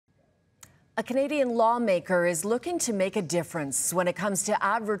A Canadian lawmaker is looking to make a difference when it comes to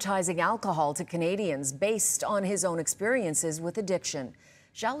advertising alcohol to Canadians based on his own experiences with addiction.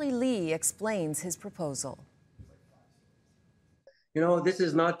 Zhali Lee explains his proposal. This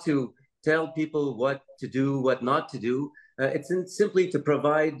is not to tell people what to do, what not to do. Simply to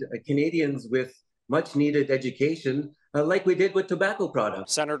provide Canadians with much needed education, like we did with tobacco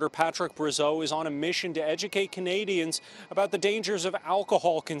products. Senator Patrick Brazeau is on a mission to educate Canadians about the dangers of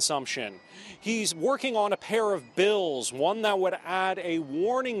alcohol consumption. He's working on a pair of bills, one that would add a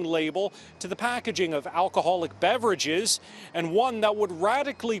warning label to the packaging of alcoholic beverages, and one that would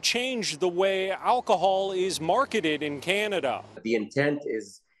radically change the way alcohol is marketed in Canada. The intent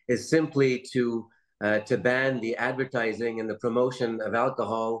is simply to ban the advertising and the promotion of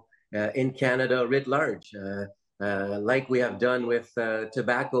alcohol in Canada writ large, like we have done with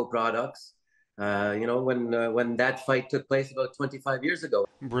tobacco products, when that fight took place about 25 years ago.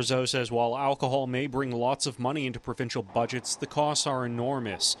 Brazeau says while alcohol may bring lots of money into provincial budgets, the costs are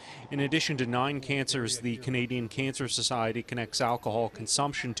enormous. In addition to 9 cancers the Canadian Cancer Society connects alcohol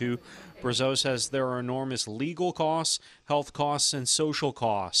consumption to, Brazeau says there are enormous legal costs, health costs, and social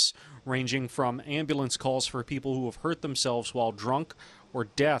costs, ranging from ambulance calls for people who have hurt themselves while drunk or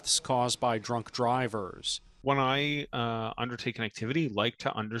deaths caused by drunk drivers. When I undertake an activity, like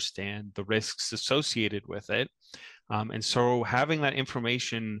to understand the risks associated with it. And so having that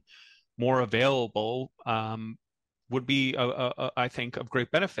information more available would be, I think, of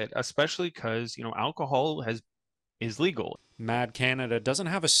great benefit, especially because, alcohol is legal. MAD Canada doesn't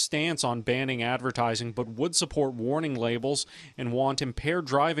have a stance on banning advertising, but would support warning labels and want impaired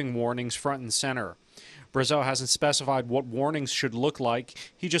driving warnings front and center. Brazeau hasn't specified what warnings should look like.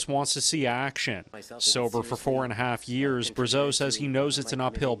 He just wants to see action. Sober for 4.5 years, Brazeau says he knows it's an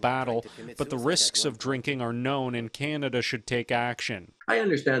uphill battle, but the risks of drinking are known and Canada should take action. I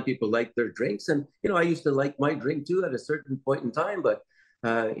understand people like their drinks, and I used to like my drink too at a certain point in time, but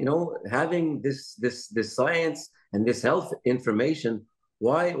having this science and this health information,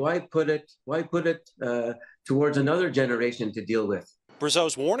 why put it towards another generation to deal with?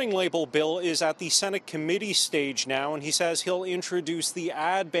 Brazeau's warning label bill is at the Senate committee stage now, and he says he'll introduce the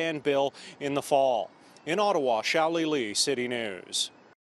ad ban bill in the fall. In Ottawa, Zhali Lee, City News.